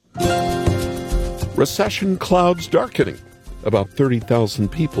Recession clouds darkening. About 30,000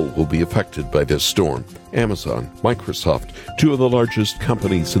 people will be affected by this storm. Amazon, Microsoft, two of the largest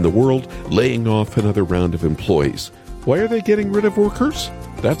companies in the world, laying off another round of employees. Why are they getting rid of workers?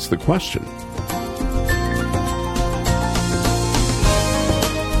 That's the question.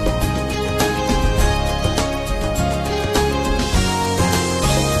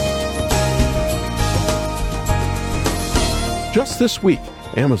 Just this week,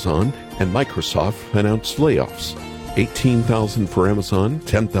 Amazon and Microsoft announced layoffs. 18,000 for Amazon,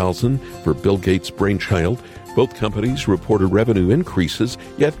 10,000 for Bill Gates' brainchild. Both companies reported revenue increases,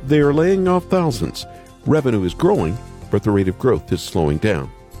 yet they are laying off thousands. Revenue is growing, but the rate of growth is slowing down.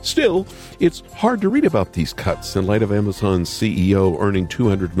 Still, it's hard to read about these cuts in light of Amazon's CEO earning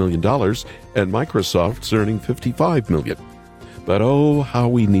 $200 million and Microsoft's earning $55 million. But oh, how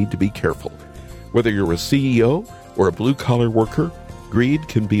we need to be careful. Whether you're a CEO or a blue-collar worker, greed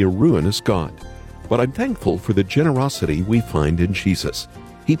can be a ruinous god. But I'm thankful for the generosity we find in Jesus.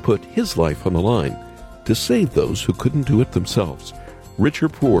 He put his life on the line to save those who couldn't do it themselves. Rich or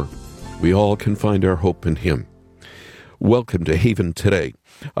poor, we all can find our hope in him. Welcome to Haven Today.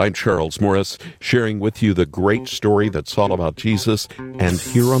 I'm Charles Morris, sharing with you the great story that's all about Jesus. And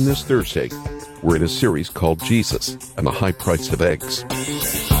here on this Thursday, we're in a series called Jesus and the High Price of Eggs.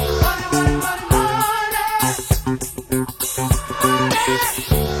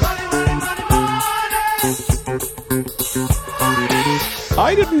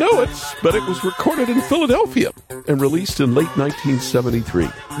 I didn't know it, but it was recorded in Philadelphia and released in late 1973,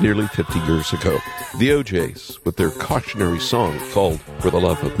 nearly 50 years ago. The O'Jays, with their cautionary song called For the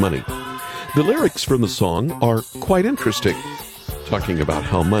Love of Money. The lyrics from the song are quite interesting, talking about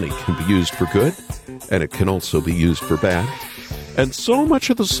how money can be used for good, and it can also be used for bad. And so much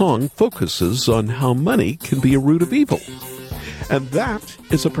of the song focuses on how money can be a root of evil. And that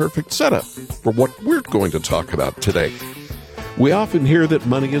is a perfect setup for what we're going to talk about today. We often hear that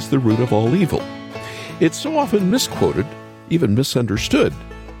money is the root of all evil. It's so often misquoted, even misunderstood.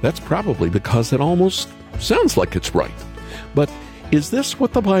 That's probably because it almost sounds like it's right. But is this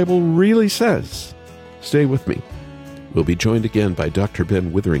what the Bible really says? Stay with me. We'll be joined again by Dr.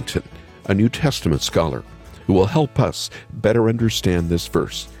 Ben Witherington, a New Testament scholar, who will help us better understand this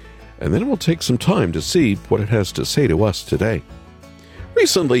verse. And then we'll take some time to see what it has to say to us today.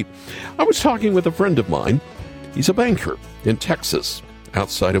 Recently, I was talking with a friend of mine. He's a banker in Texas,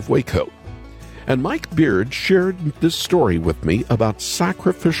 outside of Waco. And Mike Beard shared this story with me about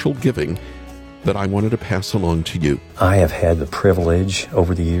sacrificial giving that I wanted to pass along to you. I have had the privilege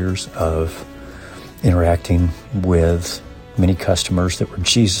over the years of interacting with many customers that were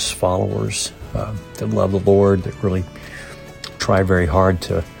Jesus followers, that love the Lord, that really try very hard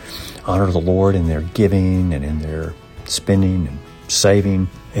to honor the Lord in their giving and in their spending and saving,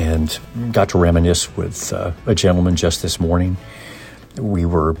 and got to reminisce with a gentleman just this morning. We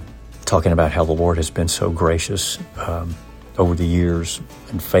were talking about how the Lord has been so gracious over the years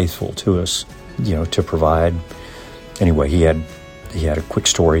and faithful to us, to provide. Anyway, he had a quick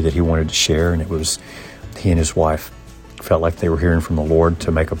story that he wanted to share, and it was he and his wife felt like they were hearing from the Lord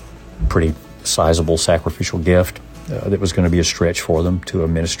to make a pretty sizable sacrificial gift that was going to be a stretch for them to a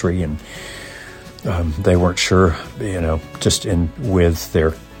ministry, and they weren't sure, just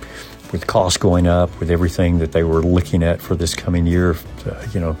with costs going up, with everything that they were looking at for this coming year,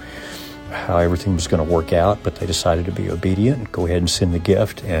 how everything was going to work out. But they decided to be obedient and go ahead and send the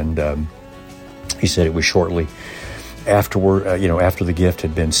gift. And he said it was shortly afterward, after the gift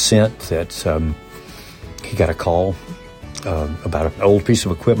had been sent, that he got a call about an old piece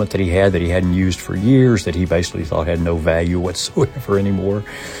of equipment that he hadn't used for years, that he basically thought had no value whatsoever anymore.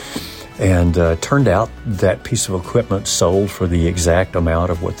 And turned out that piece of equipment sold for the exact amount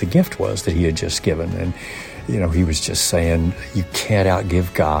of what the gift was that he had just given. And, he was just saying, you can't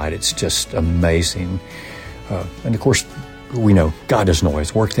outgive God. It's just amazing. And, of course, we know God doesn't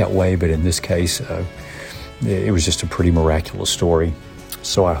always work that way, but in this case, it was just a pretty miraculous story.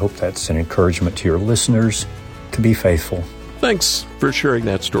 So I hope that's an encouragement to your listeners to be faithful. Thanks for sharing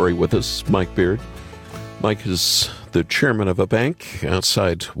that story with us, Mike Beard. Mike is the chairman of a bank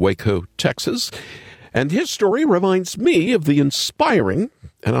outside Waco, Texas, and his story reminds me of the inspiring,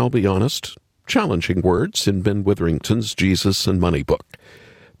 and I'll be honest, challenging words in Ben Witherington's Jesus and Money book.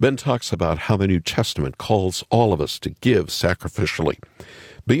 Ben talks about how the New Testament calls all of us to give sacrificially,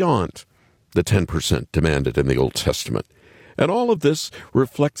 beyond the 10% demanded in the Old Testament. And all of this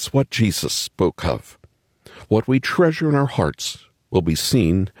reflects what Jesus spoke of. What we treasure in our hearts will be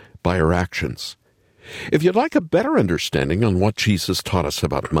seen by our actions. If you'd like a better understanding on what Jesus taught us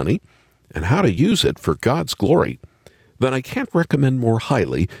about money and how to use it for God's glory, then I can't recommend more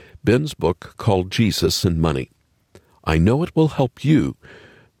highly Ben's book called Jesus and Money. I know it will help you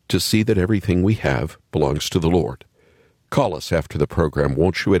to see that everything we have belongs to the Lord. Call us after the program,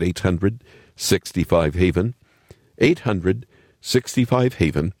 won't you, at 800-65-HAVEN,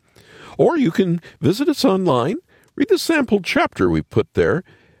 800-65-HAVEN, or you can visit us online, read the sample chapter we put there,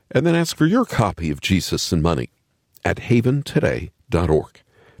 and then ask for your copy of Jesus and Money at haventoday.org.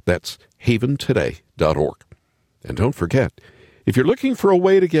 That's haventoday.org. And don't forget, if you're looking for a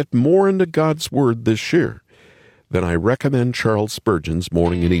way to get more into God's Word this year, then I recommend Charles Spurgeon's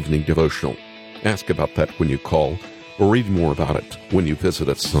morning and evening devotional. Ask about that when you call, or read more about it when you visit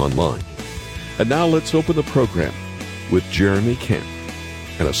us online. And now let's open the program with Jeremy Camp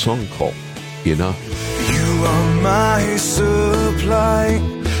and a song called Enough. You are my supply,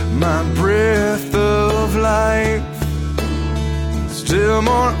 my breath of life, still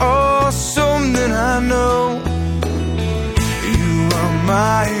more awesome than I know. You are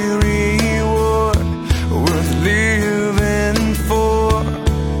my reward, worth living for,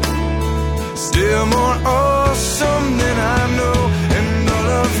 still more awesome than I know. And all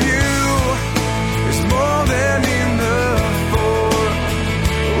of you is more than enough for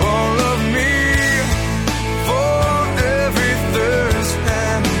all of me, for every thirst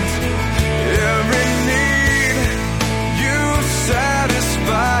and every need. You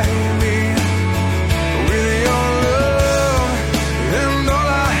satisfy me with your love, and all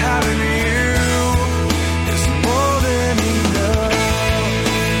I have in you is more than enough.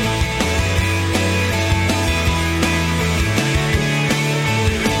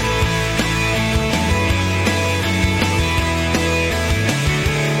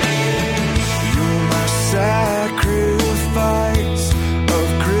 You're my sacrifice of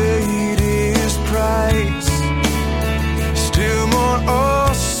greatest price, still more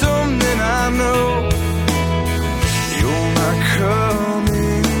awesome than I know. You're my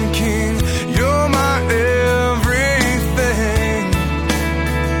coming King, you're my everything,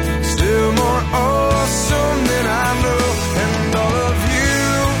 still more awesome than I know. And all of you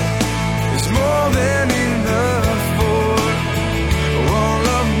is more than enough for all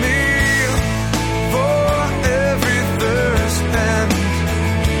of me, for every thirst and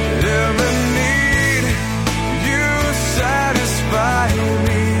every need. You satisfy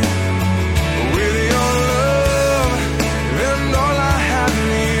me with your love, and all I have in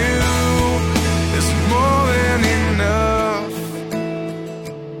you is more than enough.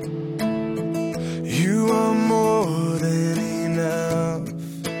 You are more than enough.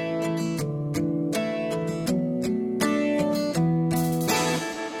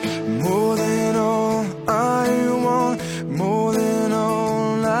 More than all I want, more than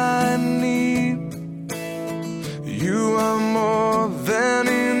all I need. You are more than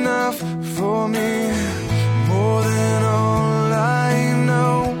enough for me, more than all I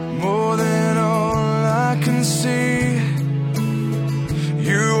know, more than all I can see.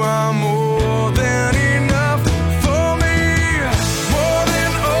 You are more than enough for me, more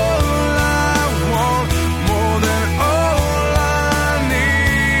than all I want, more than all I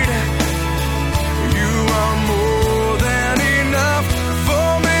need. You are more than enough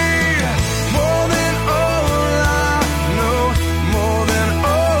for me, more than all I know, more than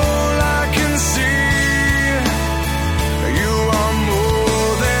all I can see. You are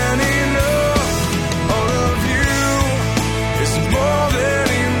more than enough. All of you is more than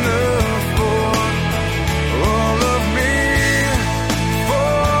enough for all of me,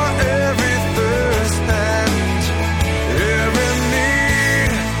 for every thirst and every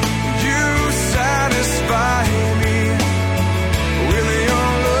need. You satisfy me with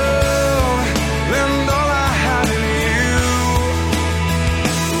your love, and all I have in you.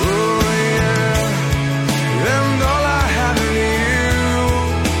 Oh yeah, and all I have in you,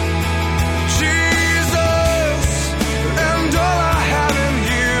 Jesus, and all I have in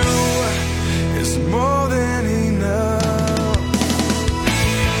you is more than enough.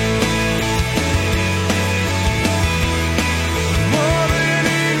 More than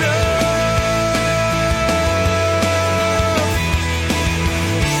enough.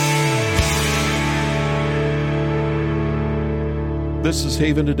 This is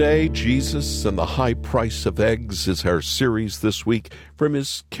Haven Today. Jesus and the High Price of Eggs is our series this week from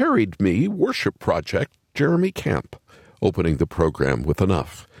his Carried Me worship project, Jeremy Camp, opening the program with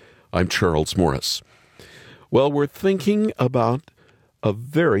Enough. I'm Charles Morris. Well, we're thinking about a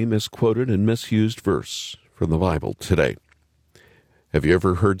very misquoted and misused verse from the Bible today. Have you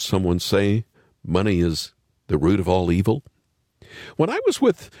ever heard someone say, money is the root of all evil? When I was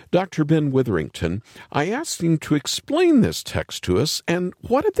with Dr. Ben Witherington, I asked him to explain this text to us, and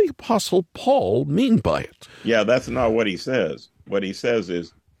what did the Apostle Paul mean by it? Yeah, that's not what he says. What he says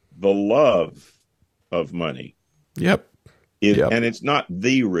is the love of money. Yep. And it's not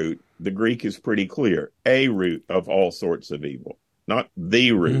the root. The Greek is pretty clear. A root of all sorts of evil. Not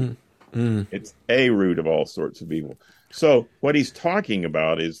the root. It's a root of all sorts of evil. So what he's talking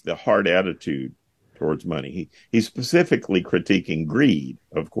about is the hard attitude towards money. He's specifically critiquing greed,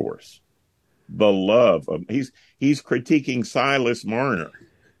 of course. The love of he's critiquing Silas Marner.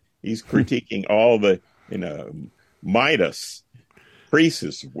 He's critiquing all the Midas,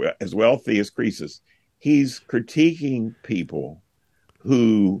 Croesus, as wealthy as Croesus. He's critiquing people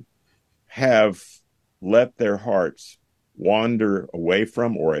who have let their hearts wander away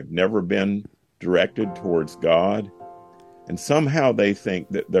from or have never been directed towards God. And somehow they think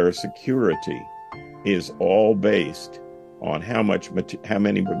that their security is all based on how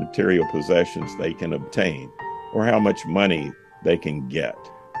many material possessions they can obtain or how much money they can get.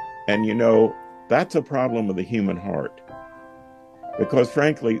 And that's a problem of the human heart. Because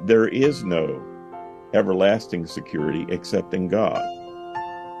frankly, there is no everlasting security except in God.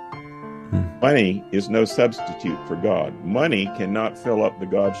 Money is no substitute for God. Money cannot fill up the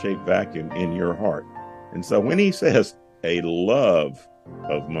God-shaped vacuum in your heart. And so when he says a love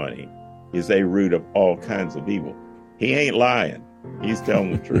of money is a root of all kinds of evil, he ain't lying. He's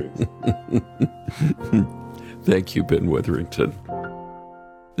telling the truth. Thank you, Ben Witherington.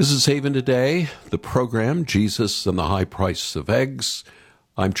 This is Haven Today, the program, Jesus and the High Price of Eggs.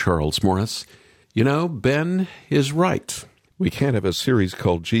 I'm Charles Morris. Ben is right. We can't have a series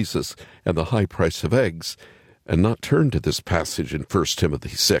called Jesus and the High Price of Eggs and not turn to this passage in 1 Timothy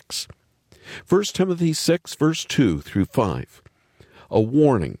 6. 1 Timothy 6, verse 2 through 5. A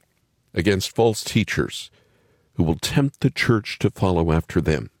warning against false teachers who will tempt the church to follow after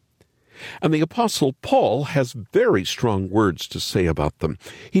them. And the Apostle Paul has very strong words to say about them.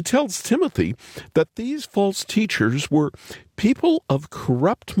 He tells Timothy that these false teachers were people of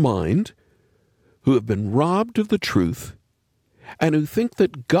corrupt mind who have been robbed of the truth and who think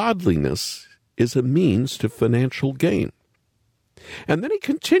that godliness is a means to financial gain. And then he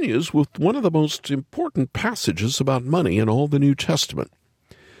continues with one of the most important passages about money in all the New Testament.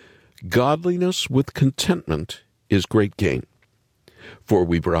 Godliness with contentment is great gain. For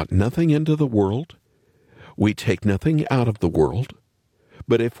we brought nothing into the world, we take nothing out of the world,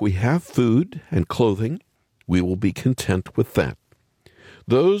 but if we have food and clothing, we will be content with that.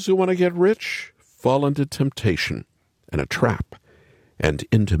 Those who want to get rich fall into temptation and a trap, and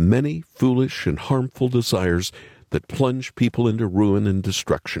into many foolish and harmful desires that plunge people into ruin and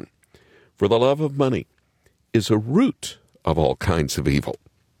destruction. For the love of money is a root of all kinds of evil.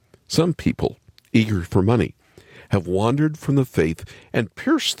 Some people, eager for money, have wandered from the faith and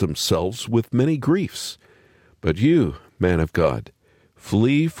pierced themselves with many griefs. But you, man of God,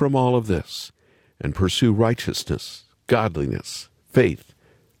 flee from all of this and pursue righteousness, godliness, faith,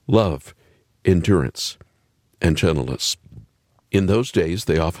 love, endurance, and gentleness. In those days,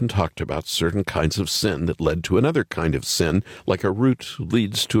 they often talked about certain kinds of sin that led to another kind of sin, like a root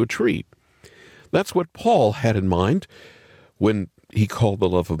leads to a tree. That's what Paul had in mind when he called the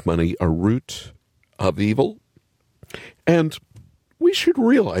love of money a root of evil. And we should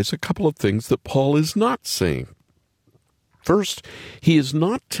realize a couple of things that Paul is not saying. First, he is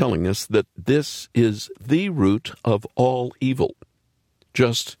not telling us that this is the root of all evil,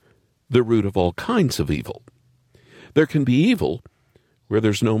 just the root of all kinds of evil. There can be evil where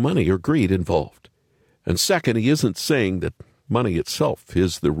there's no money or greed involved. And second, he isn't saying that money itself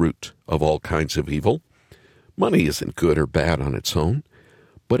is the root of all kinds of evil. Money isn't good or bad on its own,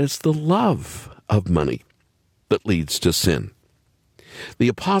 but it's the love of money that leads to sin. The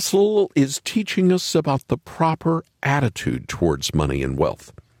apostle is teaching us about the proper attitude towards money and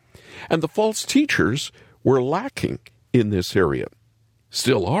wealth. And the false teachers were lacking in this area.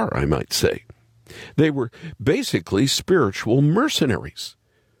 Still are, I might say. They were basically spiritual mercenaries.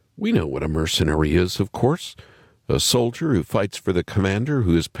 We know what a mercenary is, of course. A soldier who fights for the commander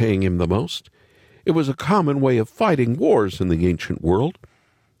who is paying him the most. It was a common way of fighting wars in the ancient world.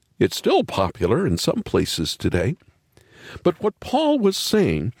 It's still popular in some places today. But what Paul was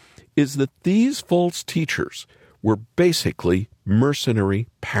saying is that these false teachers were basically mercenary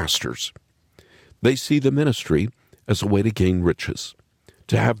pastors. They see the ministry as a way to gain riches,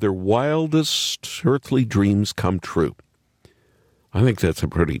 to have their wildest earthly dreams come true. I think that's a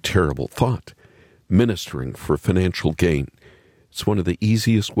pretty terrible thought, ministering for financial gain. It's one of the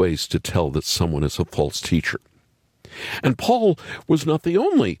easiest ways to tell that someone is a false teacher. And Paul was not the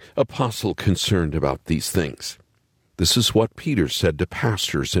only apostle concerned about these things. This is what Peter said to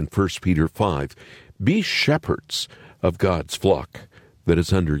pastors in 1 Peter 5. Be shepherds of God's flock that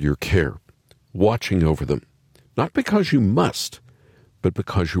is under your care, watching over them, not because you must, but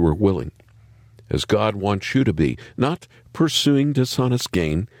because you are willing, as God wants you to be, not pursuing dishonest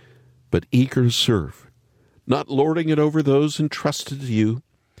gain, but eager to serve, not lording it over those entrusted to you,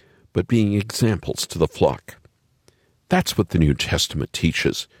 but being examples to the flock. That's what the New Testament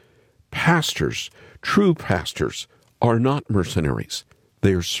teaches. Pastors, true pastors, are not mercenaries.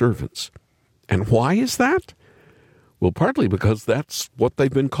 They are servants. And why is that? Well, partly because that's what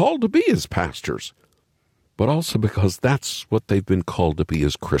they've been called to be as pastors, but also because that's what they've been called to be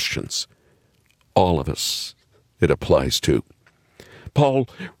as Christians. All of us it applies to. Paul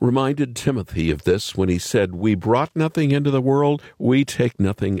reminded Timothy of this when he said, "We brought nothing into the world, we take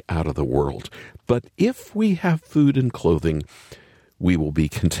nothing out of the world. But if we have food and clothing, we will be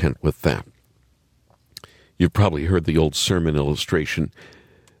content with that." You've probably heard the old sermon illustration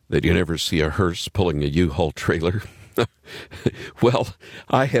that you never see a hearse pulling a U-Haul trailer. Well,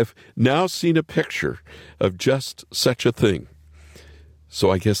 I have now seen a picture of just such a thing.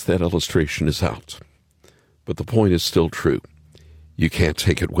 So I guess that illustration is out. But the point is still true. You can't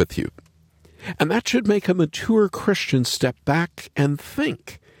take it with you. And that should make a mature Christian step back and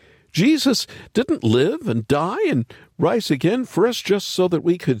think. Jesus didn't live and die and rise again for us just so that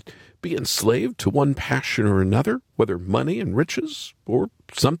we could be enslaved to one passion or another, whether money and riches or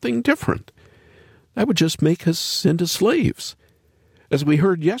something different. That would just make us into slaves. As we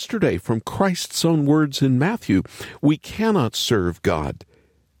heard yesterday from Christ's own words in Matthew, we cannot serve God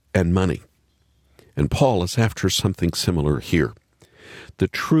and money. And Paul is after something similar here. The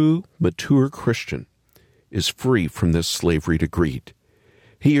true, mature Christian is free from this slavery to greed.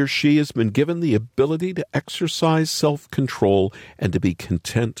 He or she has been given the ability to exercise self-control and to be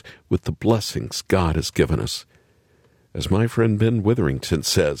content with the blessings God has given us. As my friend Ben Witherington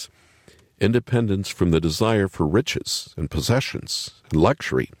says, independence from the desire for riches and possessions and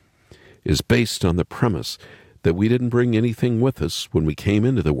luxury is based on the premise that we didn't bring anything with us when we came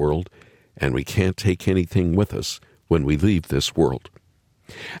into the world, and we can't take anything with us when we leave this world.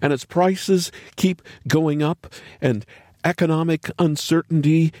 And as prices keep going up and economic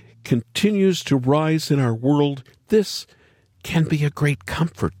uncertainty continues to rise in our world, this can be a great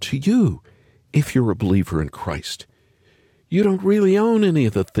comfort to you if you're a believer in Christ. You don't really own any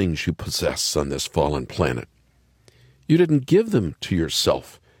of the things you possess on this fallen planet. You didn't give them to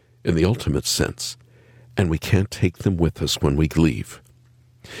yourself in the ultimate sense, and we can't take them with us when we leave.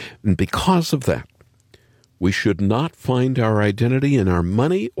 And because of that, we should not find our identity in our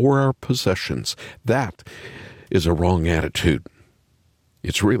money or our possessions. That is a wrong attitude.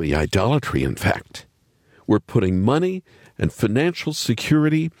 It's really idolatry, in fact. We're putting money and financial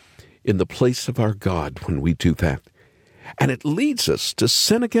security in the place of our God when we do that. And it leads us to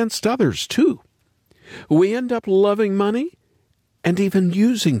sin against others, too. We end up loving money and even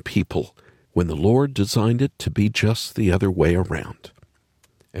using people when the Lord designed it to be just the other way around.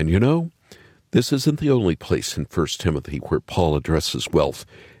 And you know, this isn't the only place in 1 Timothy where Paul addresses wealth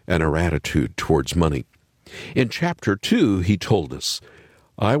and our attitude towards money. In chapter 2, he told us,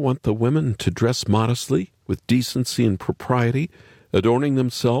 "I want the women to dress modestly, with decency and propriety, adorning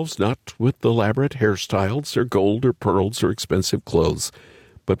themselves not with elaborate hairstyles or gold or pearls or expensive clothes,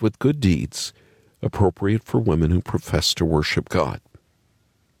 but with good deeds, appropriate for women who profess to worship God."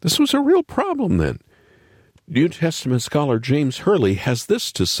 This was a real problem then. New Testament scholar James Hurley has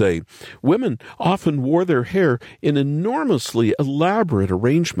this to say: women often wore their hair in enormously elaborate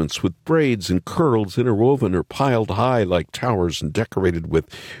arrangements with braids and curls interwoven or piled high like towers and decorated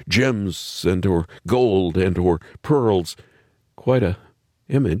with gems and or gold and or pearls. Quite a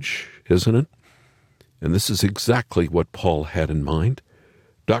image, isn't it? And this is exactly what Paul had in mind.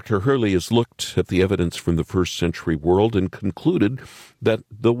 Dr. Hurley has looked at the evidence from the first century world and concluded that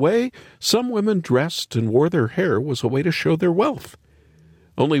the way some women dressed and wore their hair was a way to show their wealth.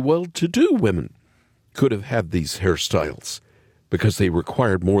 Only well-to-do women could have had these hairstyles because they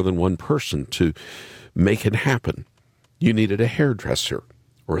required more than one person to make it happen. You needed a hairdresser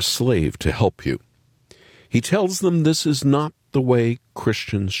or a slave to help you. He tells them this is not the way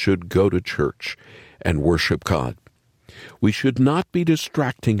Christians should go to church and worship God. We should not be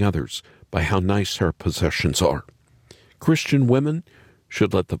distracting others by how nice our possessions are. Christian women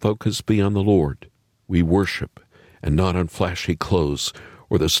should let the focus be on the Lord we worship and not on flashy clothes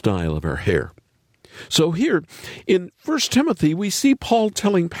or the style of our hair. So here in 1 Timothy, we see Paul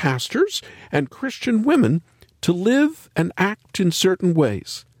telling pastors and Christian women to live and act in certain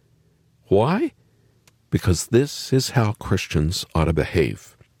ways. Why? Because this is how Christians ought to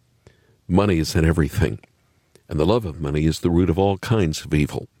behave. Money is in everything, and the love of money is the root of all kinds of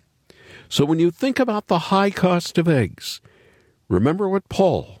evil. So when you think about the high cost of eggs, remember what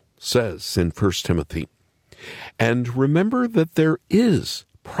Paul says in 1 Timothy. And remember that there is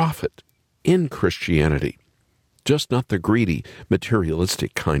profit in Christianity, just not the greedy,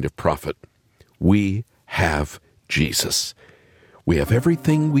 materialistic kind of profit. We have Jesus. We have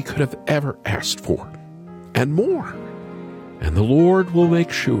everything we could have ever asked for, and more. And the Lord will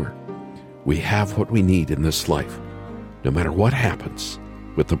make sure we have what we need in this life, no matter what happens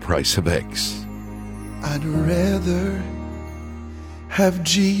with the price of eggs. I'd rather have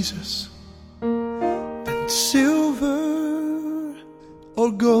Jesus than silver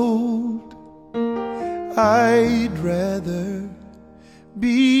or gold. I'd rather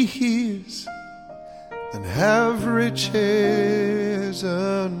be His than have riches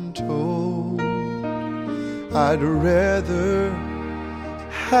untold. I'd rather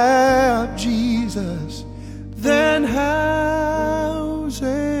have Jesus than houses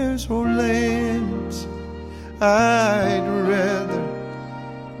or lands. I'd rather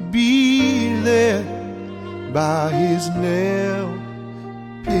be led by His nail-pierced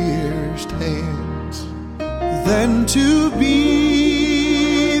hands than to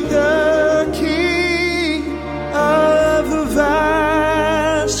be the king of the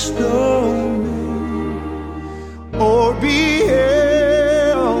vast domain, or be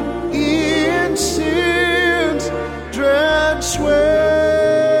held in sin's dread sway.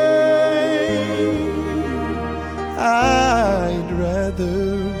 I'd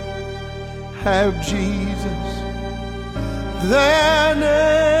rather have Jesus than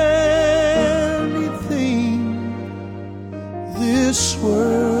anything this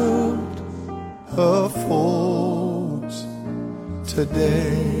world affords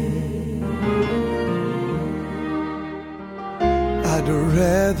today. I'd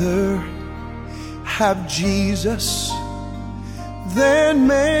rather have Jesus than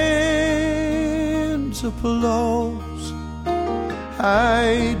man's applause.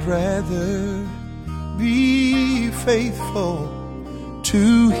 I'd rather be faithful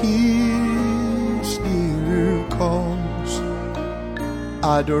to His dear cause.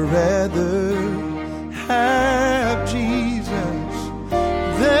 I'd rather have Jesus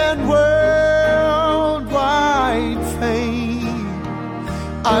than worldwide fame.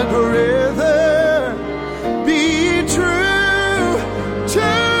 I'd rather be true to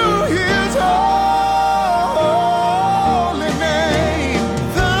His holy name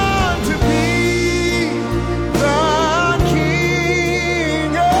than to be the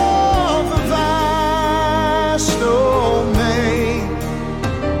king of the vast domain,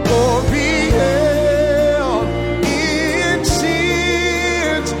 or be held in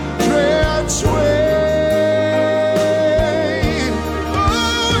sin's dread sway.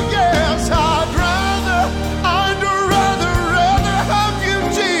 Oh yes, I'd rather have you,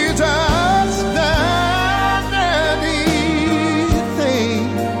 Jesus, than anything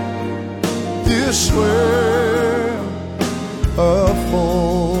this world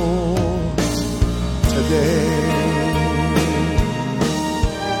affords today.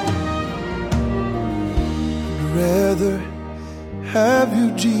 I'd rather have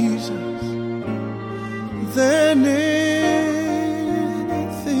you, Jesus, than anything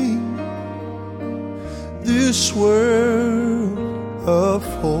this world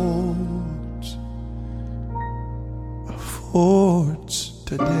affords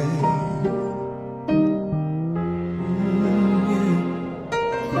today.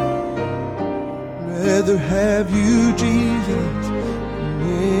 Rather have you, Jesus,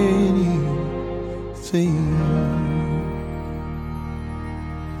 than anything.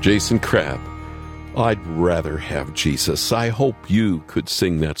 Jason Crabb, I'd rather have Jesus. I hope you could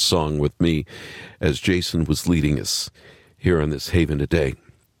sing that song with me as Jason was leading us here on this Haven today.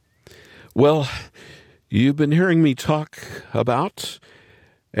 Well, you've been hearing me talk about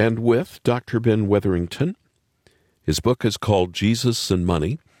and with Dr. Ben Wetherington. His book is called Jesus and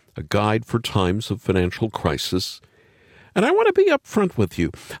Money, A Guide for Times of Financial Crisis. And I want to be upfront with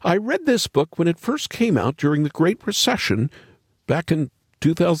you. I read this book when it first came out during the Great Recession back in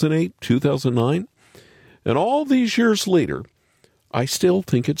 2008, 2009. And all these years later, I still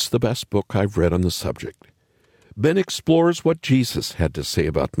think it's the best book I've read on the subject. Ben explores what Jesus had to say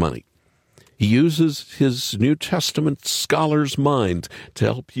about money. He uses his New Testament scholar's mind to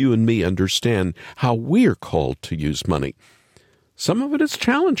help you and me understand how we're called to use money. Some of it is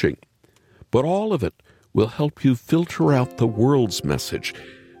challenging, but all of it will help you filter out the world's message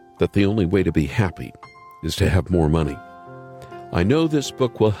that the only way to be happy is to have more money. I know this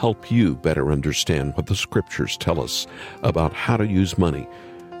book will help you better understand what the Scriptures tell us about how to use money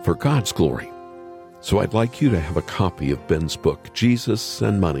for God's glory. So I'd like you to have a copy of Ben's book, Jesus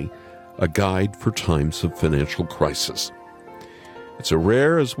and Money, A Guide for Times of Financial Crisis. It's a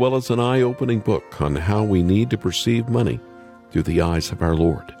rare as well as an eye-opening book on how we need to perceive money through the eyes of our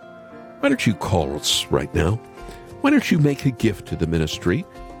Lord. Why don't you call us right now? Why don't you make a gift to the ministry?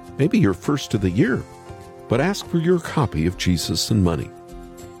 Maybe your first of the year, but ask for your copy of Jesus and Money.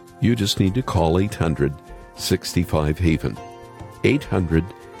 You just need to call 800-65-HAVEN.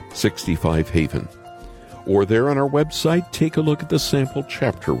 800-65-HAVEN. Or there on our website, take a look at the sample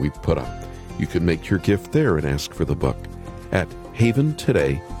chapter we've put up. You can make your gift there and ask for the book at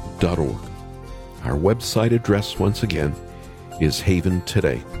haventoday.org. Our website address, once again, is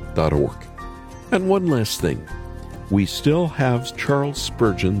haventoday.org. And one last thing. We still have Charles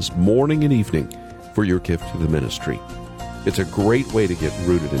Spurgeon's Morning and Evening for your gift to the ministry. It's a great way to get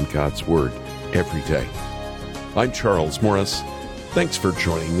rooted in God's Word every day. I'm Charles Morris. Thanks for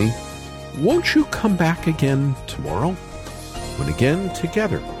joining me. Won't you come back again tomorrow? When again,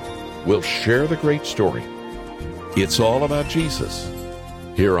 together, we'll share the great story. It's all about Jesus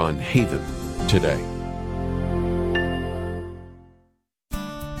here on Haven Today.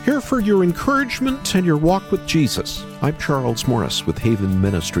 Here for your encouragement and your walk with Jesus. I'm Charles Morris with Haven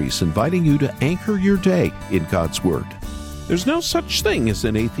Ministries, inviting you to anchor your day in God's Word. There's no such thing as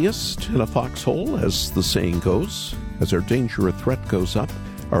an atheist in a foxhole, as the saying goes. As our danger or threat goes up,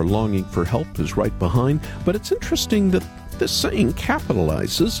 our longing for help is right behind. But it's interesting that this saying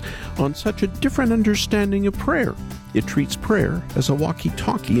capitalizes on such a different understanding of prayer. It treats prayer as a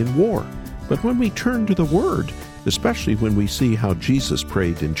walkie-talkie in war. But when we turn to the Word, especially when we see how Jesus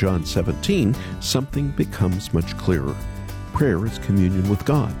prayed in John 17, something becomes much clearer. Prayer is communion with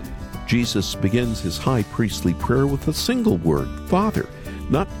God. Jesus begins his high priestly prayer with a single word, Father.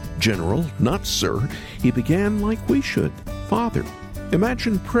 Not general, not sir. He began like we should, Father.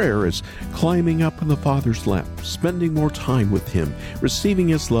 Imagine prayer as climbing up in the Father's lap, spending more time with him, receiving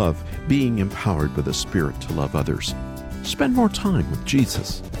his love, being empowered by the Spirit to love others. Spend more time with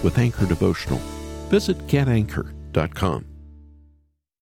Jesus with Anchor Devotional. Visit getanchor.com.